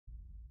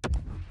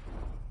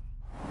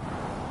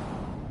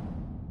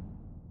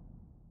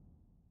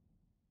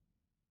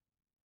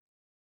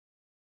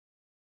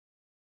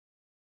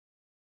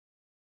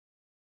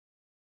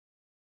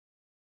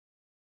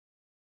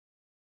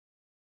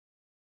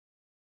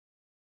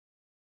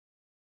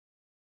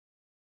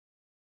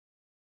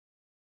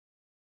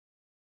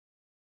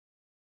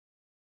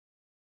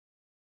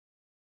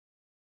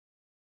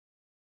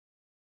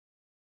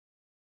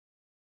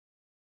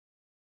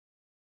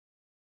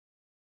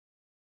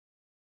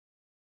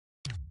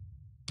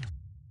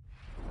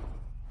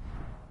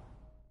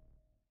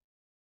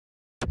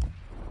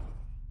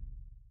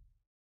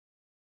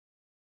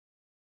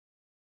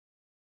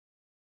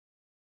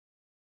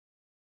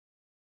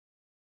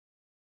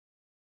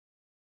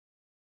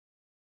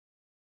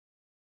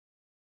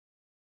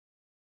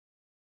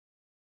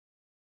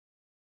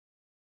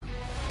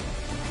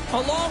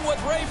Along with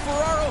Ray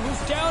Ferraro,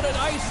 who's down at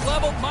ice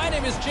level, my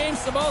name is James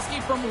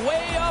Cebulski from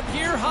way up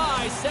here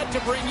high, set to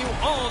bring you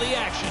all the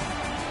action.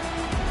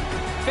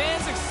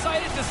 Fans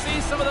excited to see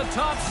some of the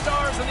top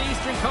stars in the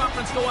Eastern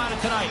Conference go at it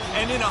tonight.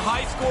 And in a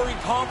high-scoring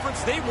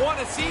conference, they want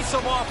to see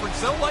some offense.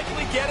 They'll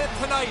likely get it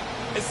tonight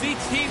as these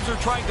teams are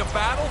trying to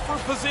battle for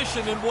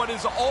position in what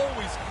is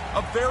always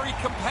a very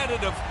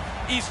competitive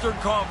Eastern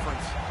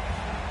Conference.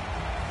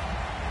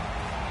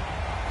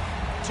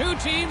 Two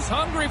teams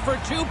hungry for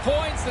 2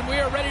 points, and we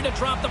are ready to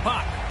drop the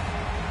puck.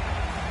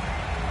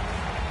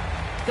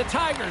 The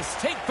Tigers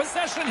take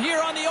possession here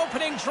on the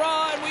opening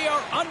draw, and we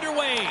are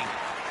underway.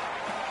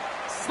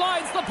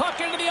 Slides the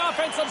puck into the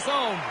offensive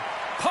zone.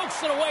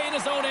 Pokes it away in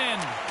his own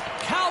end.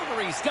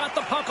 Calgary's got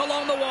the puck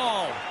along the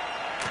wall.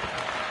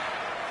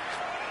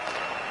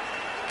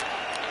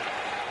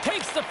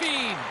 Takes the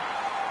feed.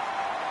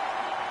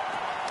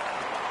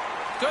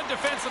 Good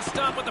defensive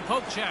stop with the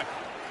poke check.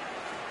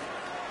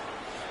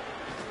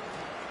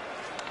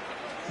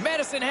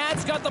 Medicine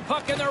Hat's got the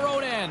puck in their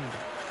own end.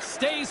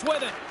 Stays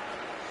with it.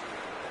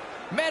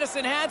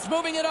 Medicine Hat's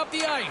moving it up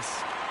the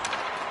ice.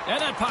 And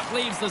that puck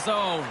leaves the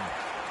zone.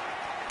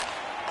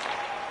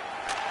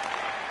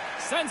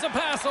 Sends a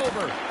pass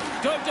over.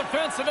 Good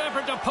defensive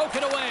effort to poke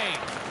it away.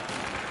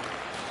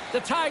 The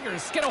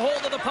Tigers get a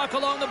hold of the puck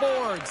along the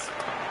boards.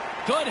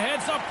 Good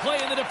heads-up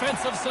play in the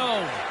defensive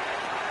zone.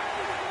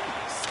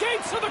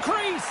 Skates to the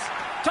crease.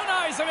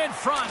 Denies him in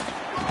front.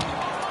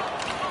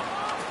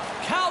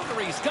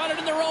 Calgary's got it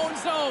in their own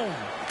zone.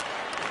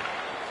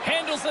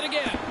 Handles it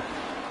again.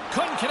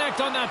 Couldn't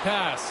connect on that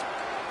pass.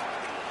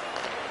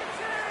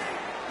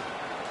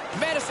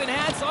 Medicine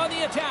Hat's on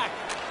the attack.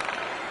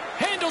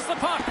 Handles the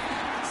puck.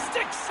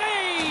 Stick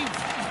save.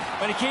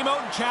 And he came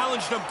out and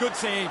challenged him. Good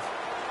save.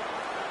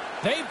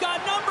 They've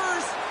got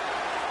numbers.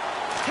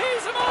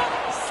 Tees him up.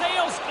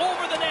 Sails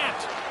over the net.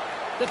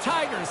 The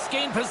Tigers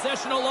gain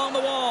possession along the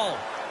wall.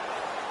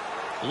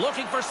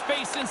 Looking for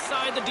space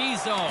inside the D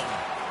zone.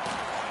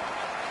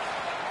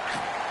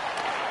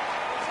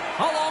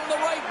 Along the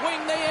right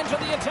wing, they enter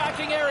the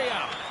attacking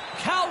area.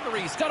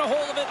 Calgary's got a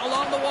hold of it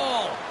along the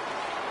wall.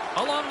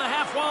 Along the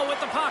half wall with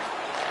the puck.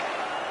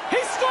 He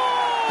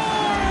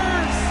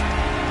scores!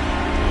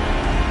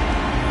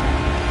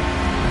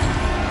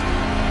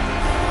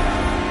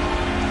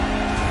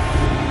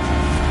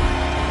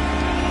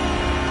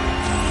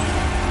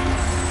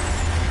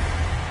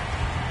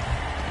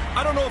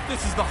 I don't know if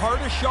this is the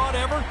hardest shot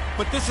ever,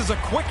 but this is a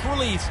quick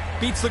release.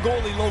 Beats the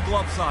goalie low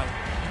glove side.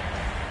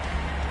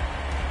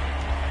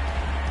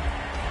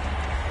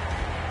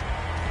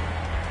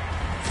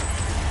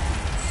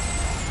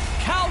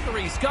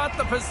 Calgary's got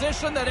the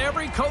position that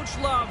every coach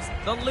loves,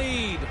 the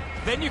lead.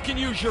 Then you can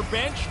use your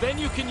bench. Then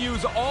you can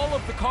use all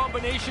of the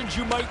combinations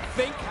you might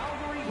think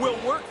will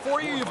work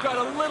for you. You've got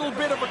a little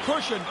bit of a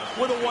cushion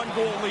with a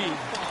one-goal lead.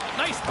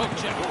 Nice poke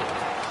check.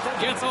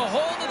 Gets a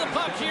hold of the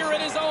puck here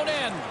at his own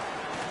end.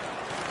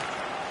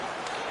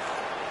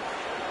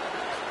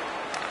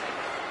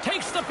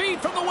 Takes the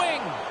feed from the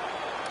wing.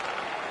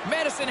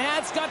 Medicine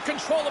Hat's got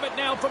control of it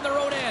now from their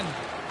own end.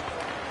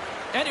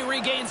 And he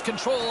regains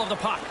control of the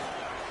puck.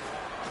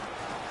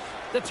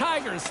 The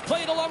Tigers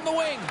played along the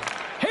wing.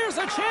 Here's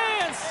a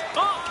chance.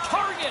 Off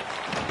target.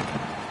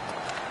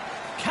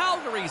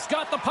 Calgary's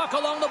got the puck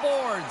along the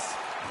boards.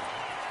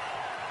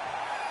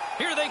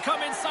 Here they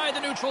come inside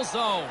the neutral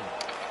zone.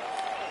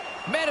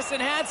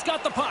 Medicine Hat's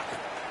got the puck.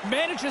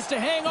 Manages to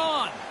hang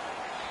on.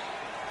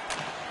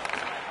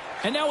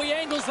 And now he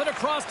angles it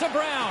across to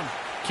Brown.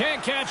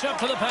 Can't catch up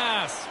to the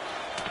pass.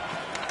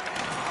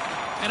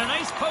 And a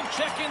nice poke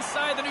check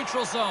inside the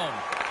neutral zone.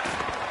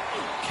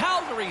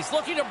 Calgary's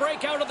looking to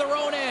break out of their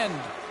own end.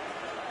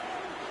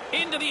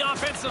 Into the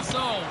offensive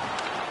zone.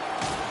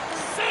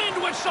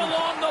 Sandwiched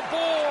along the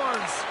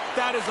boards.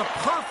 That is a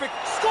perfect...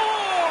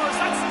 Scores!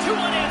 That's two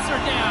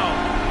unanswered now.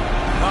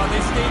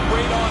 They stayed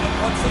right on it.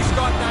 Once they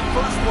got that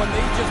first one,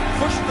 they just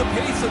pushed the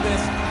pace of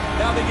this.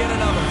 Now they get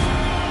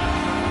another.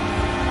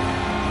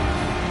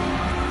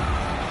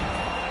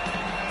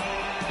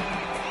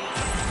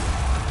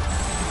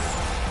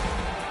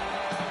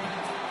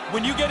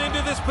 When you get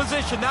into this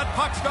position, that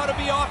puck's got to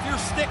be off your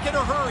stick in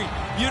a hurry.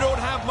 You don't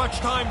have much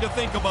time to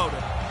think about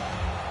it.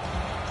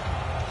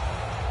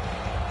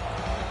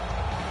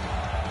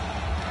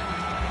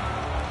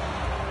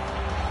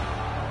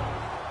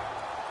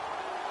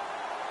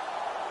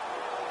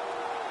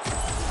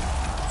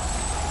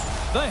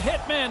 The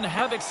Hitmen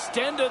have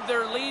extended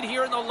their lead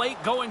here in the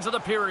late goings of the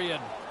period.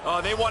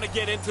 They want to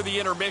get into the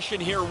intermission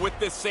here with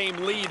this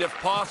same lead if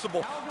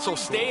possible. So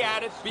stay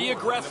at it, be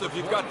aggressive.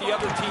 You've got the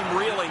other team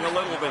reeling a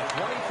little bit.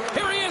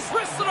 Here he is,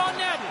 wristed on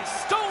net,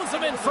 stones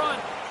him in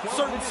front.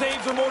 Certain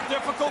saves are more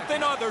difficult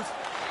than others.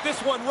 This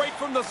one right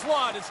from the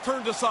slot is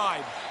turned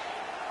aside.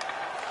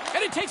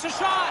 And he takes a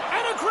shot,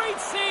 and a great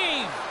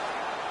save.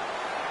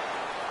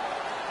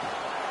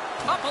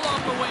 Up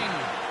along the wing.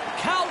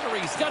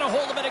 Calgary's got a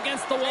hold of it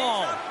against the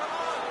wall.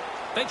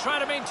 They try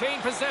to maintain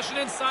possession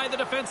inside the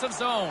defensive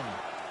zone.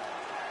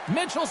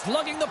 Mitchell's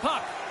lugging the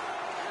puck.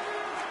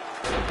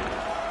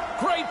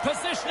 Great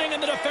positioning in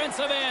the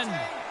defensive end.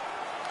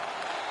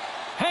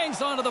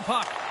 Hangs onto the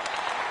puck.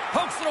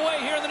 Pokes it away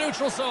here in the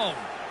neutral zone.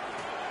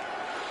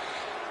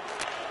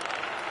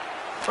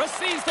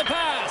 Receives the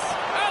pass.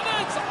 And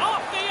it's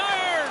off the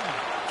iron.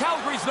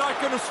 Calgary's not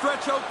going to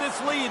stretch out this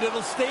lead.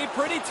 It'll stay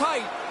pretty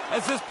tight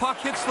as this puck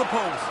hits the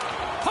post.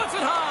 Puts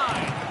it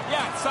high.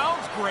 Yeah, it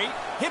sounds great.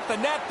 Hit the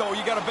net, though.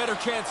 You got a better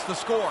chance to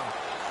score.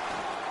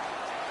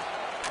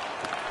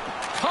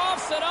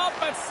 Coughs it up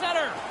at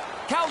center.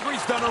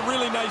 Calgary's done a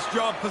really nice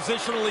job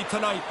positionally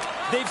tonight.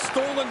 They've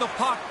stolen the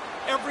puck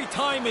every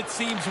time, it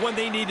seems, when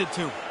they needed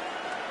to.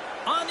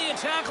 On the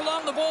attack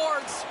along the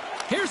boards.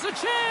 Here's a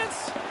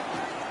chance.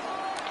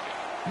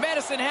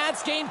 Medicine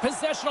Hats gain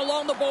possession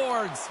along the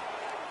boards.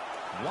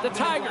 The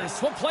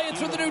Tigers will play it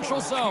through the neutral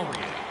zone.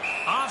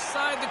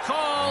 Offside the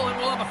call, and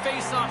we'll have a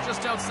face-off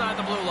just outside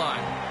the blue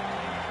line.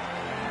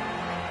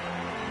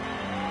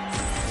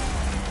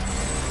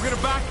 We're going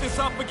to back this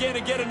up again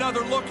and get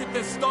another look at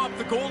this stop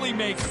the goalie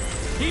makes.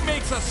 He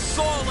makes a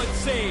solid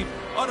save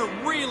on a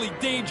really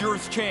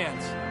dangerous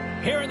chance.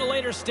 Here in the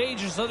later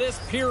stages of this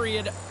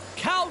period,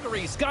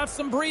 Calgary's got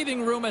some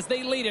breathing room as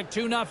they lead it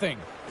 2-0.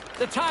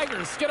 The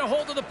Tigers get a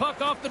hold of the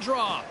puck off the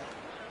draw.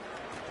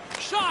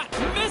 Shot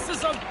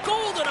misses a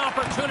golden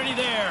opportunity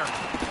there.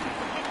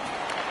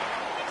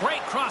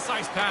 Great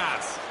cross-ice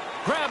pass.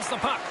 Grabs the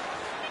puck.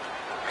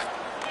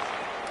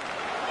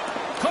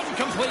 Couldn't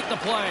complete the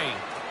play.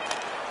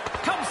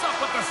 Comes up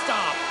with the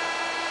stop.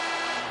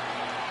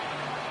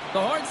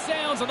 The horn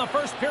sounds in the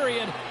first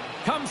period.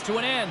 Comes to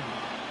an end.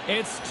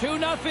 It's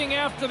 2-0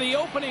 after the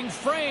opening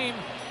frame.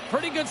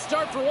 Pretty good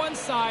start for one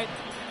side.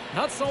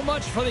 Not so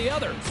much for the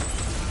other. Hey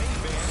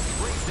fans,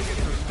 great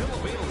tickets are still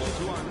available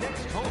to our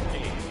next home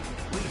game.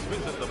 Please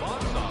visit the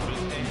box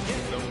office and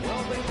get them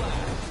while they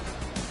last.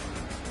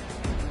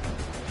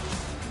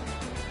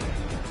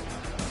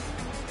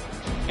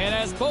 And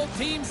as both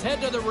teams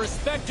head to their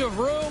respective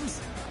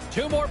rooms,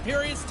 2 more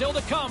periods still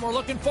to come. We're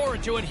looking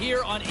forward to it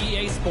here on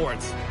EA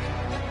Sports.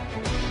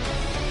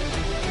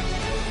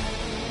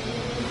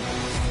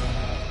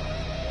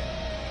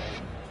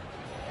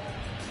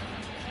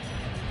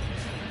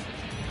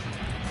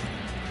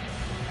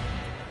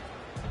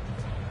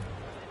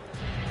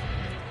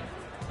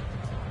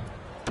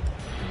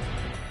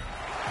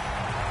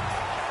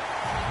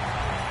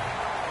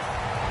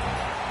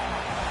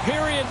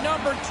 Period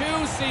number 2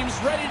 seems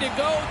ready to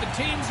go. The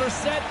teams are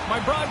set. My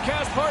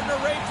broadcast partner,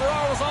 Ray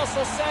Ferraro, is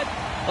also set.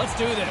 Let's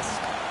do this.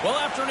 Well,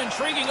 after an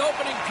intriguing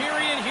opening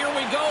period, here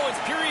we go. It's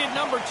period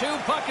number 2.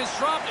 Puck is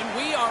dropped, and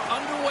we are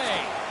underway.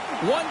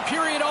 1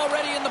 period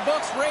already in the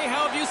books. Ray,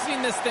 how have you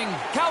seen this thing?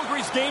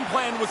 Calgary's game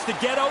plan was to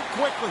get out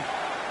quickly.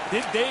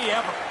 Did they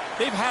ever?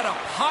 They've had a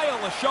pile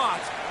of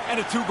shots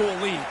and a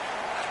 2-goal lead.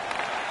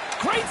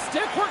 Great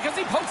stick work as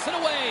he pokes it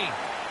away.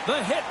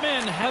 The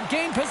Hitmen have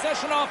gained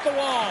possession off the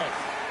wall.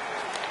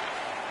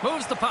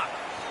 Moves the puck.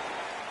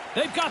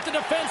 They've got the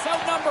defense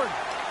outnumbered.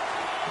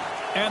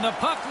 And the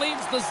puck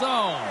leaves the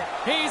zone.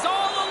 He's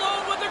all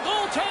alone with the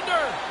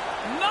goaltender.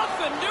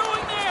 Nothing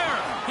doing there.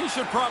 He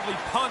should probably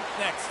punt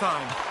next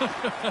time.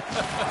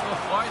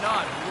 Why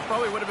not? It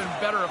probably would have been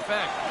better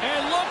effect.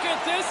 And look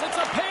at this.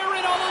 It's a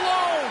Perrin all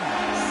alone.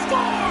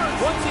 Scores!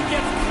 Once he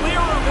gets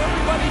clear of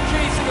everybody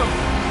chasing him,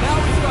 now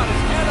he's got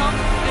his head up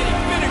and he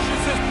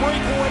finishes his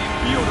breakaway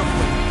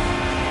beautifully.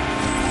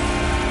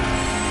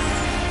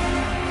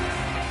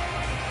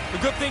 The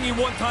good thing he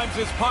one-times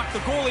his puck. The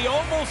goalie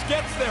almost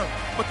gets there,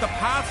 but the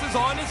pass is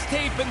on his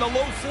tape in the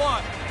low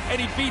slot, and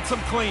he beats him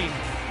clean.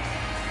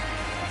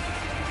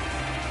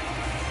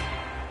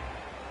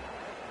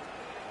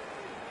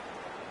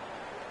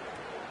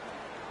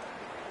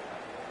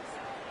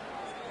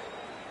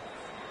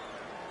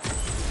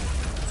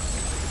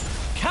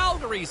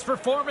 Calgary's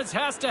performance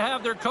has to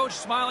have their coach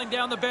smiling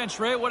down the bench.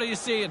 Ray, what are you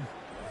seeing?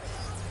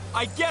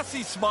 I guess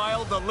he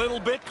smiled a little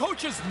bit.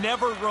 Coaches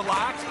never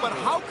relax, but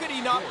how could he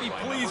not be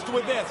pleased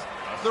with this?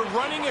 They're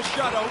running a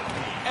shutout,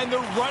 and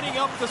they're running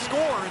up the score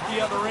at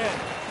the other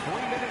end.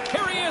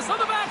 Here he is on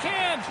the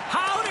backhand.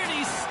 How did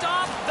he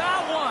stop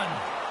that one?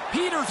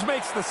 Peters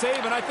makes the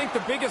save, and I think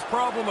the biggest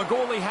problem a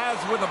goalie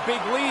has with a big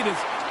lead is,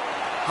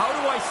 how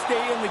do I stay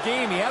in the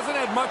game? He hasn't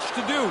had much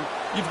to do.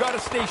 You've got to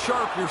stay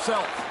sharp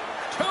yourself.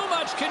 Too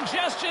much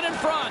congestion in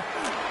front.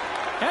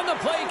 And the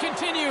play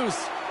continues.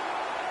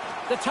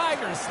 The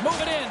Tigers move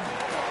it in.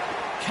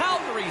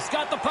 Calgary's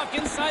got the puck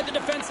inside the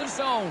defensive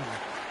zone.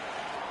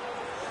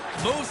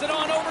 Moves it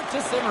on over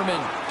to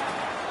Zimmerman.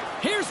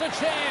 Here's a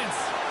chance.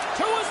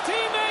 To his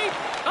teammate.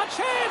 A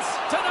chance.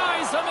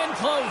 Denies him in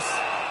close.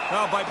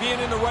 Now, by being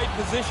in the right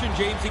position,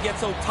 James, he gets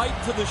so tight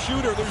to the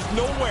shooter, there's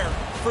nowhere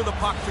for the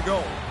puck to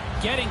go.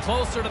 Getting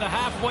closer to the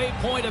halfway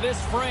point of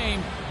this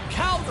frame.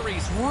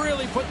 Calgary's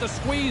really put the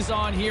squeeze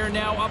on here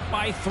now, up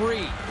by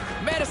 3.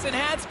 Medicine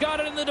Hats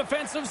got it in the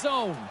defensive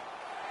zone.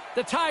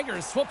 The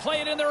Tigers will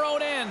play it in their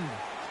own end.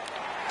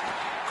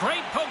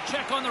 Great poke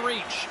check on the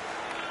reach.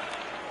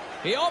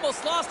 He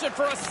almost lost it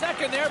for a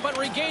second there, but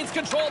regains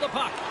control of the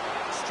puck.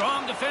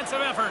 Strong defensive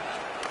effort.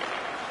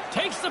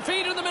 Takes the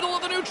feed in the middle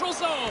of the neutral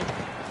zone.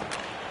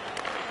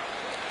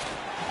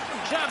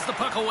 Jabs the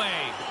puck away.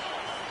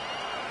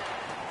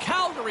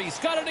 Calgary's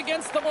got it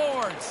against the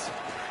boards.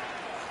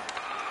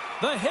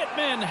 The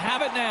Hitmen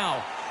have it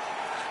now.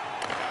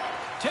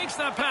 Takes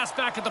that pass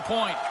back at the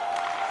point.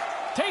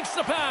 Takes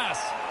the pass.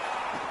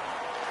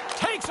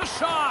 Takes a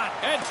shot.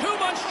 And too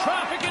much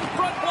traffic in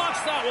front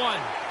blocks that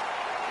one.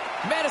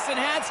 Medicine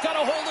Hat's got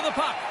a hold of the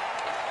puck.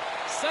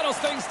 Settles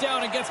things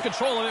down and gets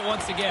control of it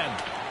once again.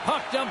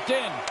 Puck dumped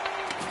in.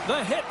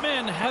 The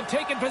Hitmen have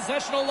taken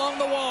possession along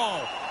the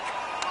wall.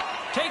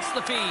 Takes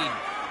the feed.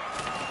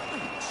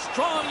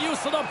 Strong use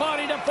of the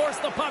body to force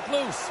the puck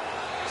loose.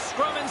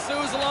 Scrum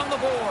ensues along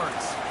the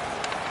boards.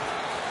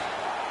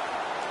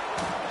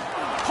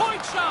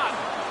 Point shot.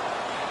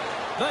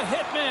 The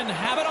Hitmen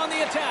have it on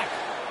the attack.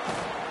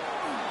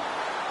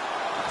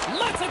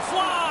 Lets it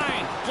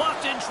fly.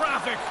 Blocked in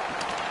traffic.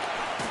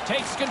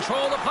 Takes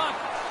control of the puck.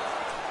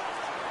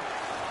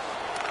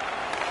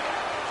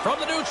 From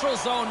the neutral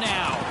zone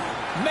now.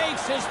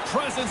 Makes his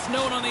presence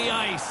known on the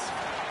ice.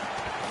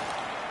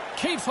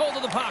 Keeps hold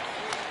of the puck.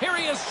 Here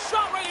he is,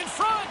 shot right in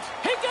front.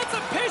 He gets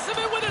a piece of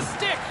it with his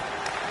stick.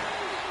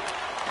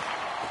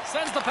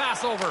 Sends the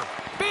pass over.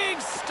 Big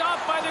stop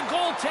by the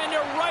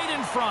goaltender right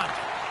in front.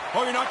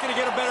 Oh, you're not going to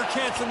get a better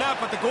chance than that,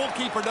 but the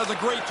goalkeeper does a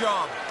great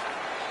job.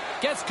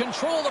 Gets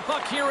control of the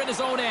puck here in his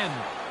own end.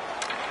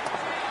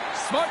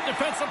 Smart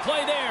defensive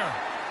play there.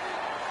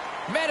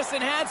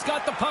 Medicine Hat's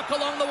got the puck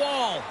along the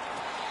wall.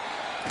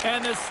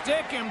 And the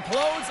stick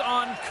implodes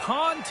on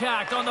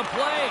contact on the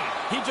play.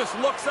 He just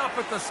looks up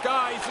at the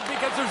skies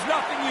because there's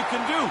nothing you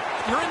can do.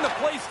 You're in the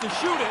place to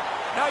shoot it.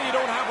 Now you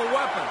don't have a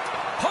weapon.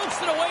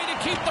 Pokes it away to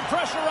keep the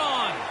pressure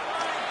on.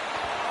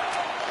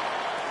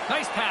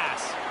 Nice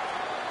pass.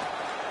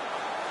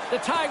 The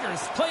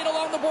Tigers played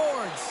along the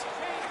boards.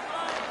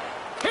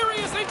 Here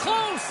he is in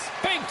close.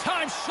 Big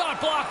time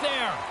shot block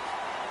there.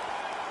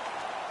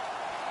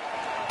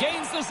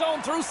 Gains the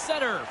zone through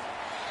center.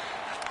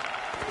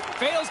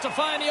 Fails to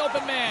find the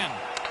open man.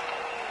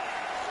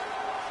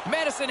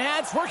 Medicine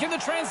Hat's working the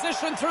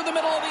transition through the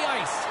middle of the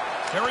ice.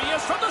 Here he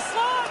is from the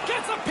slot.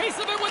 Gets a piece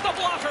of it with the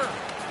blocker.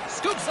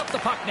 Scoops up the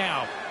puck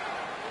now.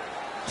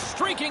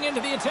 Streaking into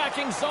the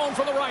attacking zone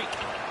from the right.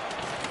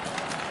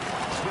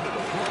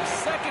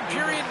 Second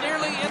period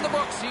nearly in the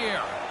books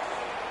here.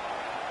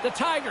 The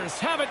Tigers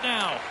have it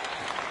now.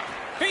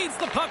 Feeds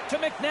the puck to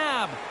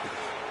McNabb.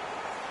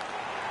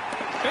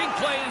 Big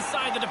play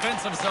inside the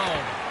defensive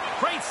zone.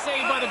 Great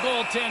save by the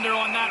goaltender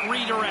on that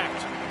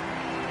redirect.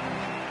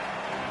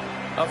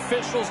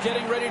 Officials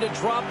getting ready to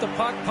drop the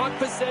puck. Puck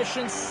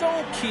possession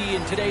so key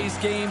in today's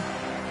game.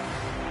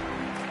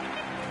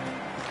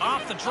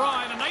 Off the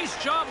draw, and a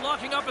nice job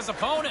locking up his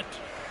opponent.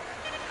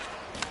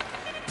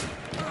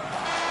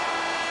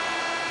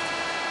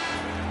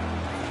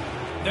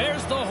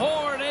 There's the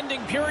horn,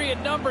 ending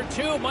period number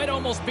 2. Might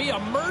almost be a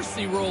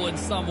mercy rule in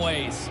some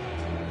ways.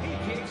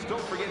 Hey kids,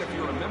 don't forget if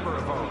you're a member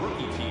of our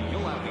rookie team,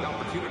 you'll have the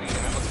opportunity to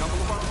have a couple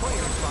of our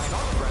players sign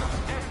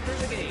autographs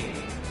after the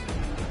game.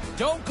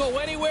 Don't go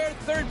anywhere.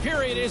 Third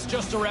period is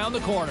just around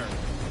the corner.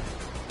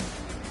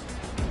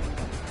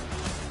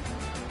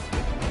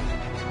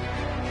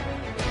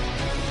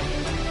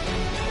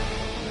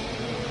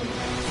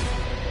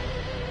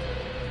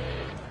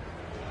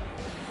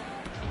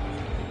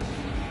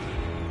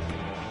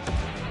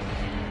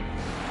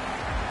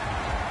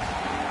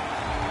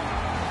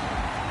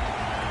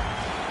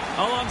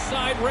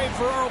 Alongside Ray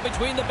Ferraro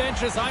between the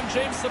benches, I'm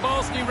James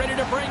Cybulski, ready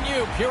to bring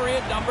you period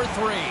number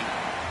 3.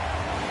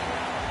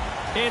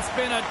 It's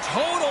been a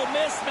total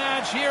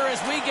mismatch here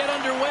as we get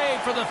underway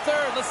for the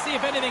third. Let's see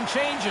if anything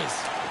changes.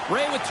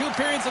 Ray, with 2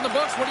 periods in the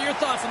books, what are your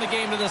thoughts on the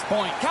game to this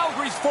point?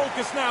 Calgary's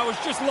focus now is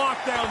just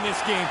lock down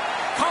this game.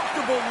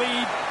 Comfortable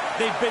lead.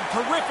 They've been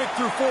terrific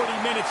through 40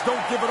 minutes.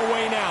 Don't give it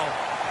away now.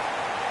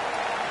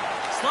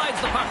 Slides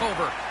the puck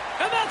over.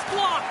 And that's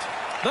blocked.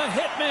 The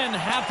Hitmen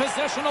have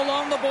possession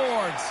along the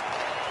boards.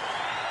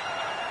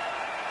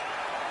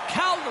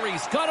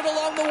 Calgary's got it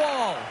along the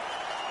wall.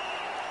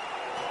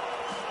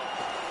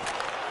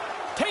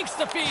 Takes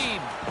the feed.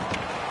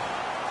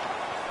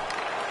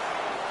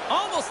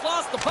 Almost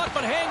lost the puck,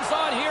 but hangs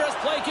on here as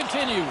play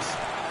continues.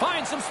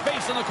 Finds some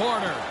space in the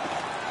corner.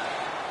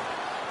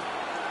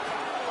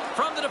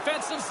 From the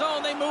defensive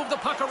zone, they move the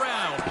puck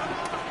around.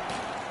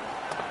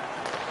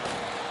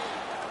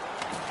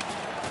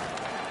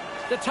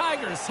 The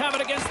Tigers have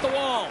it against the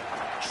wall.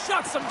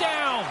 Shuts them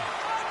down.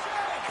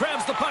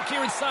 Grabs the puck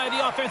here inside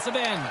the offensive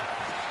end.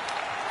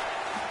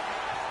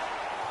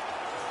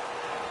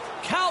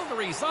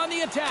 Calgary's on the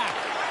attack.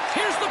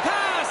 Here's the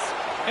pass.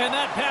 And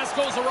that pass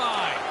goes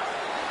awry.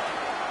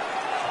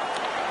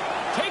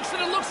 Takes it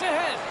and looks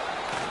ahead.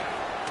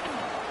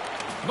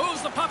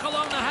 Moves the puck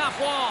along the half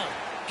wall.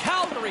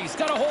 Calgary's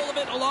got a hold of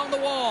it along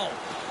the wall.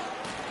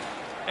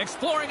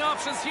 Exploring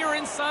options here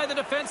inside the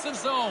defensive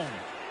zone.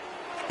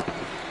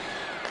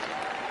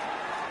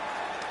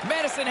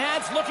 Medicine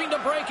Hat's looking to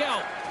break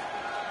out.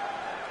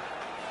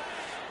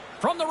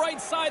 From the right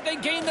side, they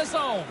gain the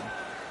zone.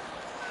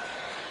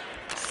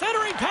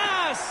 Centering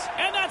pass,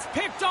 and that's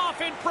picked off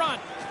in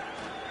front.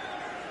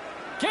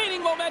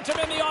 Gaining momentum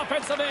in the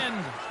offensive end.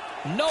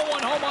 No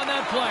one home on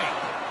that play.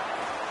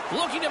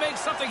 Looking to make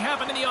something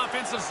happen in the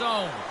offensive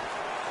zone.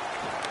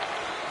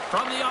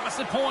 From the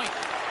opposite point.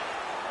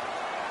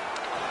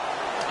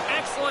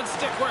 Excellent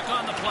stick work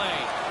on the play.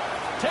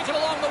 Taken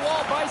along the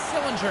wall by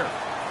Sillinger.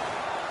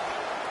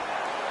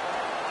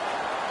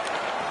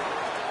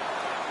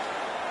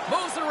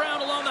 Moves it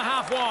around along the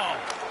half wall.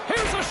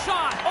 Here's a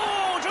shot.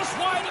 Oh, just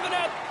wide of the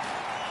net.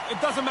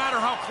 It doesn't matter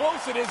how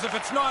close it is. If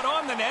it's not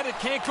on the net, it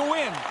can't go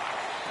in.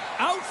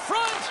 Out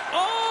front.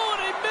 Oh,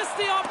 and they missed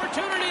the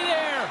opportunity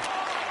there.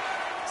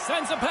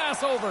 Sends a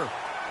pass over.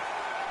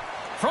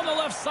 From the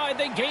left side,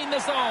 they gain the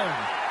zone.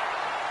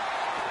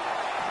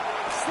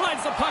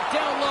 Slides the puck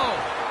down low.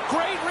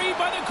 Great read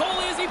by the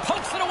goalie as he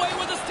pokes it away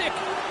with a stick.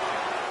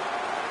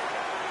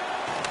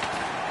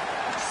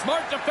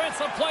 Smart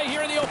defensive play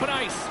here in the open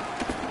ice.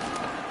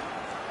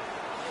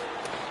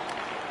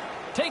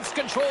 Takes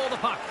control of the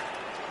puck.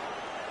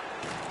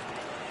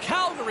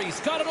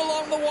 Calgary's got it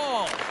along the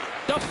wall.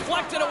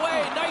 Deflected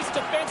away. Nice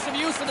defensive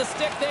use of the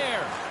stick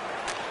there.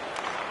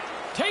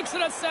 Takes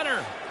it at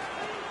center.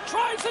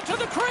 Drives it to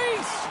the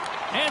crease.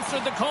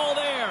 Answered the call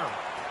there.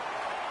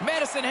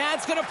 Medicine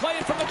Hat's going to play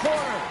it from the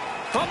corner.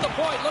 From the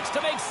point, looks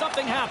to make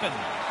something happen.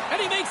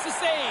 And he makes the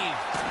save.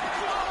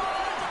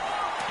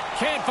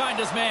 Can't find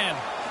his man.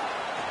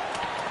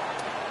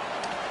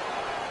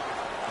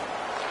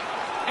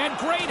 And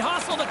great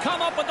hustle to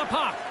come up with the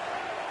puck.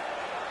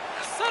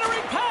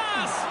 Centering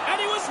pass. And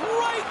he was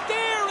right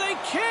there. They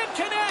can't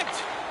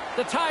connect.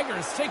 The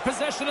Tigers take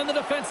possession in the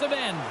defensive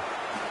end.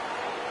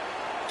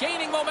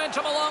 Gaining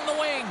momentum along the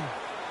wing.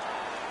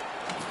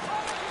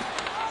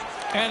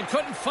 And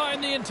couldn't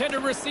find the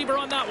intended receiver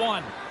on that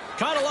one.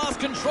 Kind of lost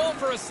control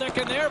for a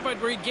second there,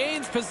 but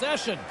regains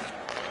possession.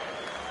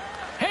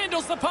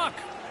 Handles the puck.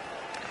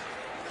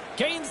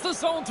 Gains the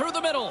zone through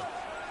the middle.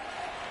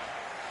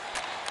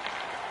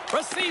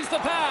 Receives the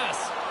pass.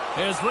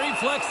 His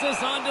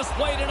reflexes on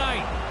display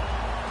tonight.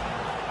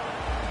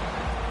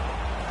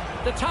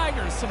 The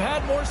Tigers have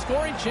had more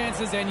scoring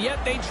chances, and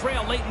yet they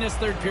trail late in this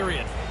third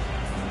period.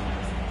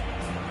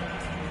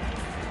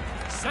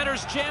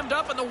 Center's jammed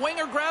up, and the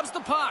winger grabs the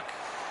puck.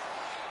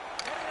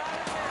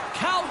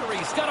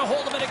 Calgary's got a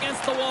hold of it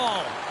against the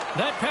wall.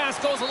 That pass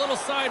goes a little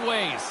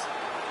sideways.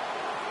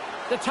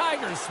 The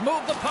Tigers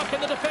move the puck in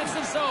the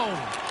defensive zone.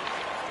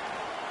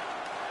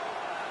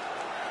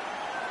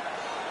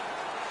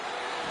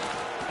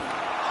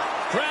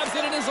 Grabs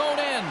it in his own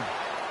end.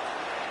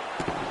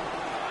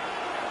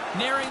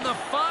 Nearing the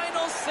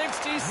final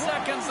 60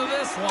 seconds of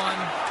this one.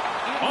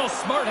 Oh,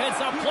 smart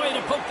heads-up play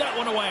to poke that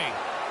one away.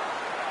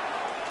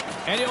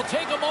 And he'll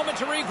take a moment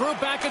to regroup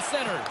back at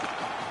center.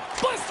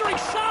 Blistering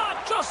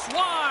shot, just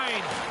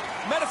wide.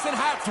 Medicine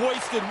Hat's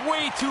wasted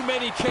way too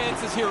many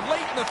chances here.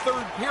 Late in the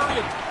third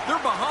period,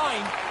 they're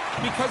behind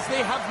because they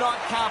have not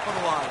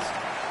capitalized.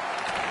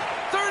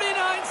 39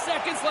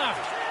 seconds left.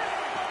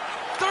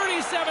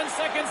 37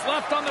 seconds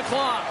left on the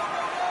clock.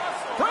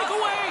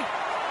 Breakaway.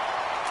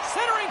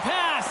 Centering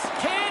pass.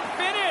 Can't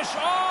finish.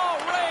 Oh,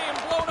 Ray,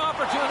 blown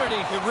opportunity.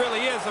 It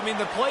really is. I mean,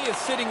 the play is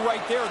sitting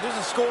right there. There's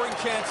a scoring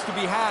chance to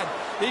be had.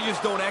 They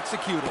just don't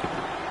execute it.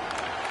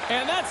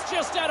 And that's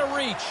just out of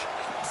reach.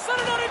 Set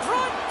it out in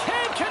front.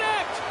 Can't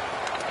connect.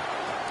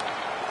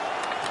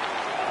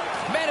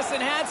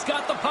 Medicine Hat's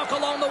got the puck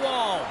along the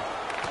wall.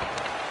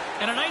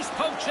 And a nice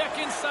poke check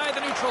inside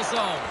the neutral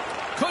zone.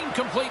 Couldn't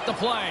complete the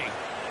play.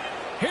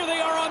 Here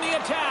they are on the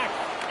attack.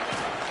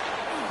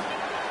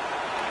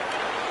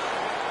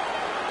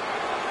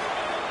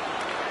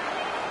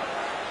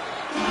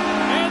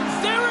 And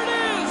there it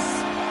is.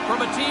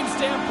 From a team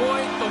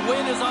standpoint, the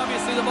win is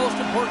obviously the most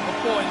important. But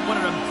boy, what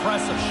an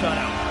impressive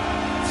shutout.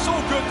 So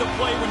good to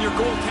play when your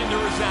goaltender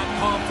is that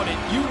confident.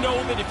 You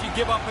know that if you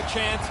give up a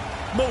chance,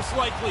 most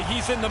likely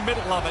he's in the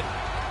middle of it.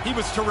 He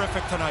was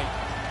terrific tonight.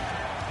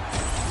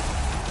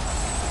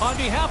 On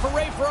behalf of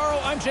Ray Ferraro,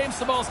 I'm James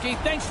Cebulski.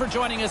 Thanks for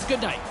joining us.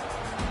 Good night.